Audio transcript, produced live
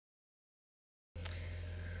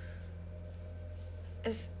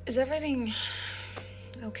Is everything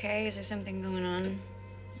okay? Is there something going on?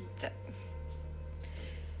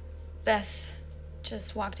 Beth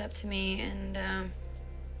just walked up to me and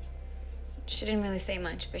she didn't really say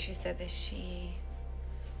much, but she said that she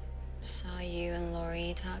saw you and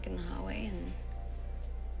Lori talk in the hallway and...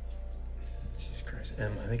 Jesus Christ,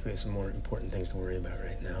 Em, I think we have some more important things to worry about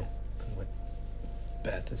right now than what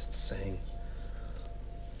Beth is saying.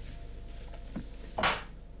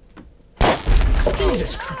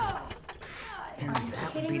 Jesus Christ!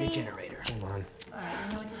 That would be the generator. Hold on. I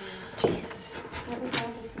know what to do. Jesus. What was all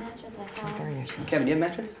those matches I had? Kevin, you have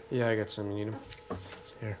matches? Yeah, I got some. You need them?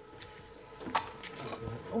 Here.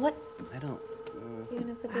 What? I don't. You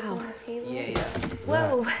gonna put this on the table? Yeah.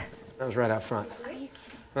 Whoa. That was right out front. Are you kidding?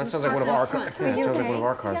 That sounds like one of our cars. Yeah, it sounds like one of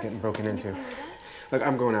our okay? cars getting broken into. Look,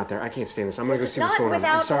 I'm going out there. I can't stand this. I'm gonna go see what's Not going on. I'm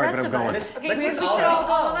without sorry, the but I'm rest of going. us. Okay, we should all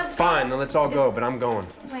go. Fine, then let's all go, but I'm going.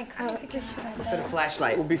 Oh my God, I think we should. Let's put a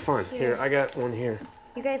flashlight. We'll be fine. Here, I got one here.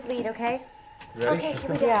 You guys lead, okay? Ready? Okay, here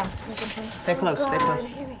we go. Yeah. Stay close, stay close.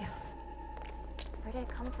 Here we go. Where did it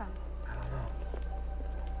come from? I don't know.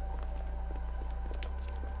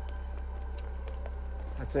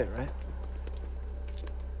 That's it, right?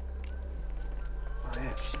 Oh,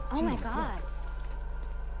 yeah. Shit. Oh my Jesus, God.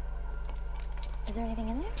 Is there anything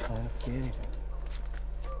in there? I don't see anything.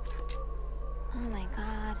 Oh my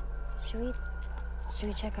God. Should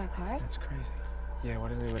we check our cars? That's crazy. Yeah, why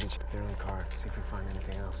doesn't anybody check their own car to see if we find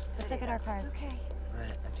anything else? Let's check out our cars. Okay. All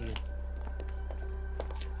right, after you.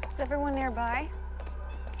 Is everyone nearby?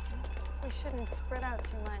 We shouldn't spread out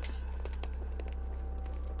too much.